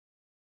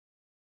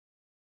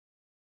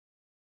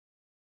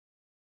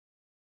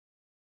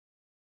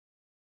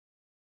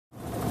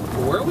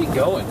we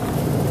going?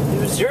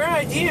 It was your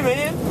idea,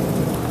 man.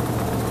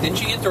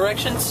 Didn't you get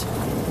directions?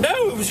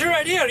 No, it was your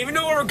idea. I don't even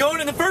know where we're going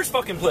in the first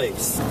fucking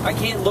place. I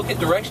can't look at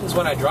directions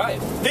when I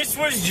drive. This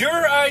was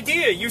your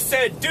idea. You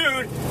said,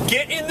 dude,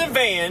 get in the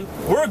van.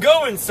 We're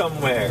going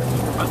somewhere.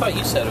 I thought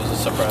you said it was a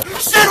surprise.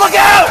 Shit, look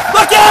out!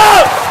 Look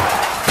out!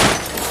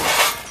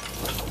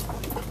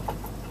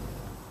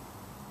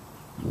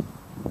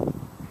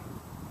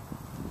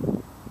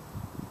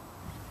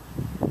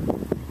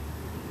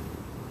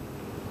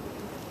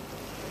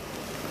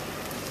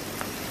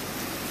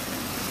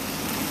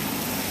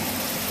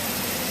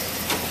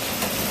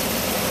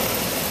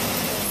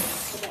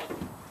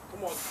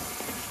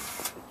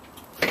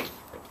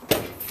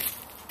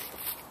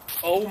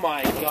 Oh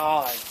my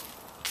god.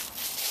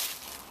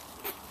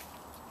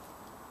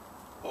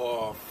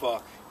 Oh,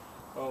 fuck.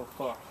 Oh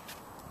fuck.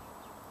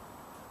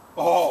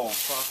 Oh,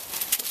 fuck.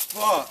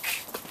 Fuck.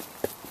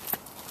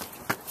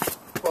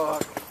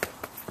 Fuck.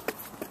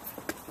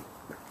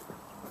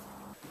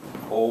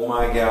 Oh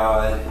my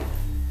god.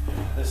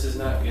 This is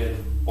not good.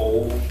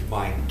 Oh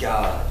my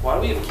god. Why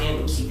do we have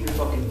candles? Keep your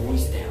fucking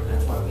voice down.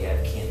 That's why we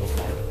have candles,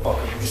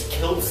 motherfucker. You just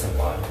killed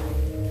somebody.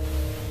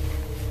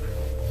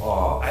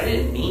 Oh, I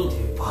didn't mean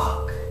to.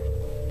 Fuck.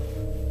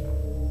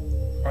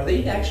 Are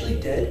they actually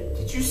dead?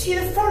 Did you see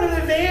the front of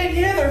the van?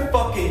 Yeah, they're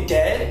fucking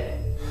dead.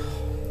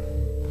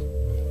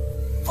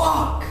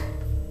 Fuck.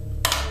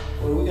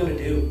 What are we gonna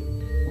do?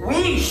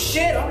 We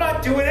shit, I'm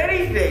not doing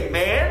anything,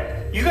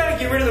 man. You gotta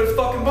get rid of those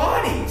fucking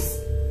bodies.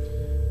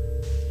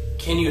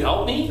 Can you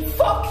help me?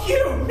 Fuck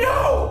you,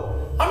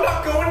 no! I'm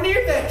not going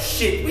near that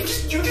shit.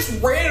 You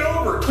just ran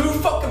over 2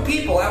 fucking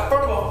people out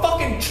front of a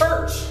fucking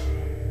church.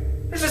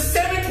 There's a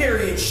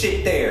cemetery and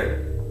shit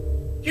there.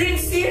 You didn't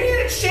see any of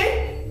that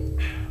shit?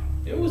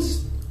 It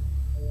was...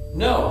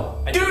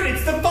 No. Dude,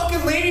 it's the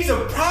fucking ladies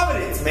of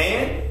Providence,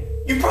 man.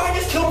 You probably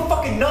just killed a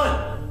fucking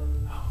nun.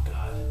 Oh,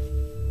 God.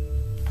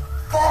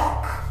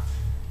 Fuck.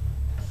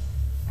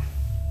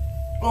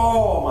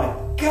 Oh, my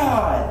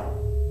God.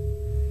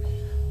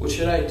 What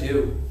should I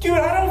do? Dude,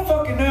 I don't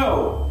fucking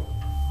know.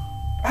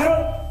 I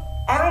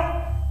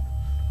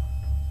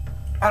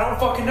don't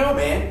fucking know,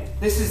 man.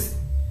 This is...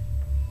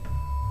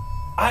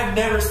 I've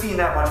never seen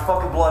that much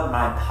fucking blood in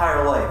my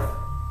entire life.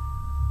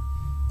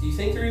 Do you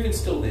think they're even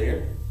still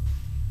there?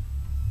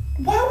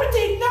 Why would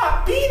they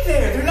not be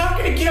there? They're not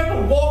gonna get up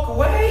and walk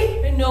away.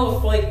 I didn't know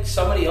if, like,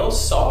 somebody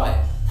else saw it.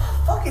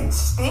 Fucking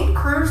stink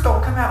crews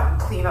don't come out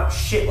and clean up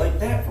shit like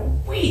that for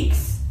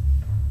weeks.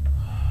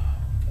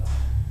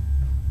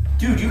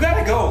 Dude, you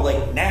gotta go,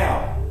 like,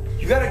 now.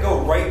 You gotta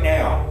go right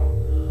now.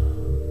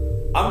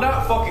 I'm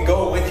not fucking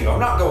going with you. I'm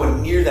not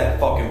going near that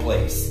fucking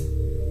place.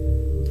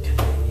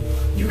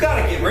 You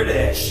gotta get rid of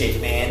that shit,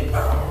 man.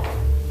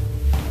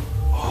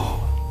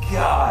 Oh, my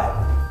God.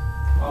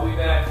 I'll be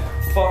back.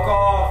 Fuck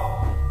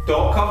off.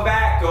 Don't come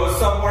back. Go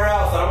somewhere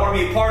else. I don't want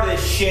to be a part of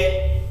this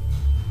shit.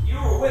 You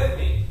were with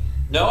me.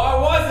 No, I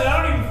wasn't.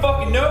 I don't even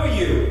fucking know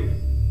you.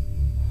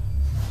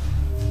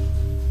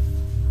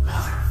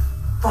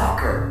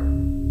 Motherfucker.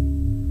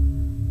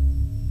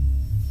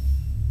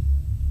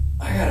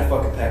 I gotta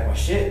fucking pack my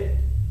shit.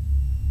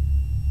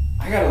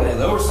 I gotta lay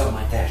low or something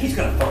like that. He's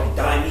gonna fucking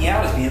dime me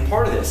out as being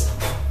part of this.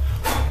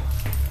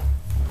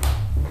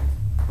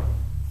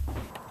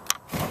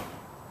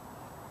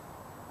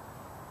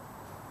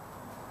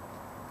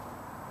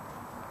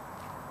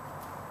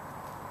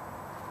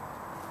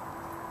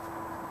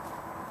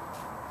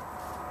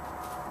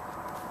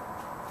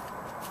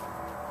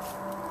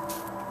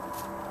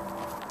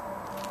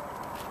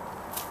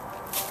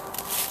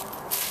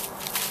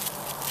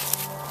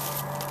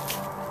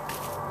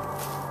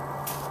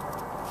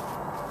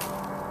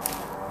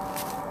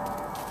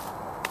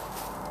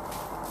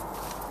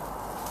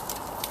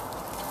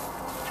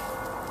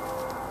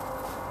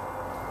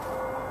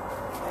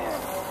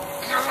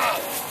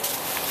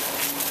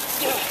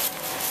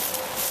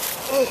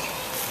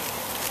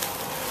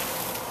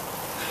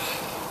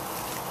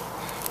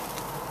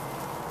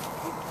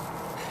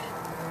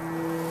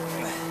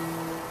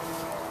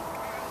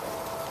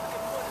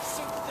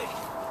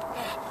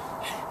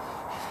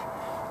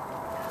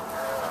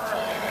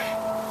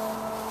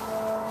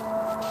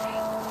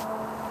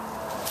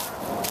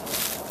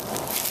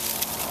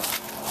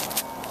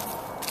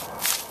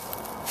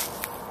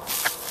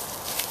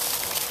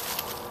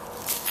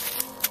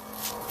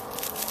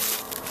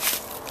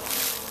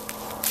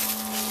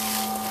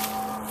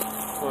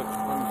 Look,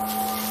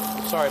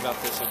 I'm sorry about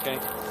this, okay?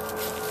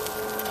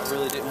 I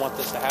really didn't want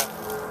this to happen.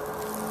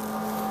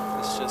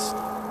 It's just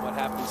what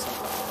happens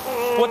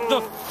sometimes. What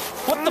the?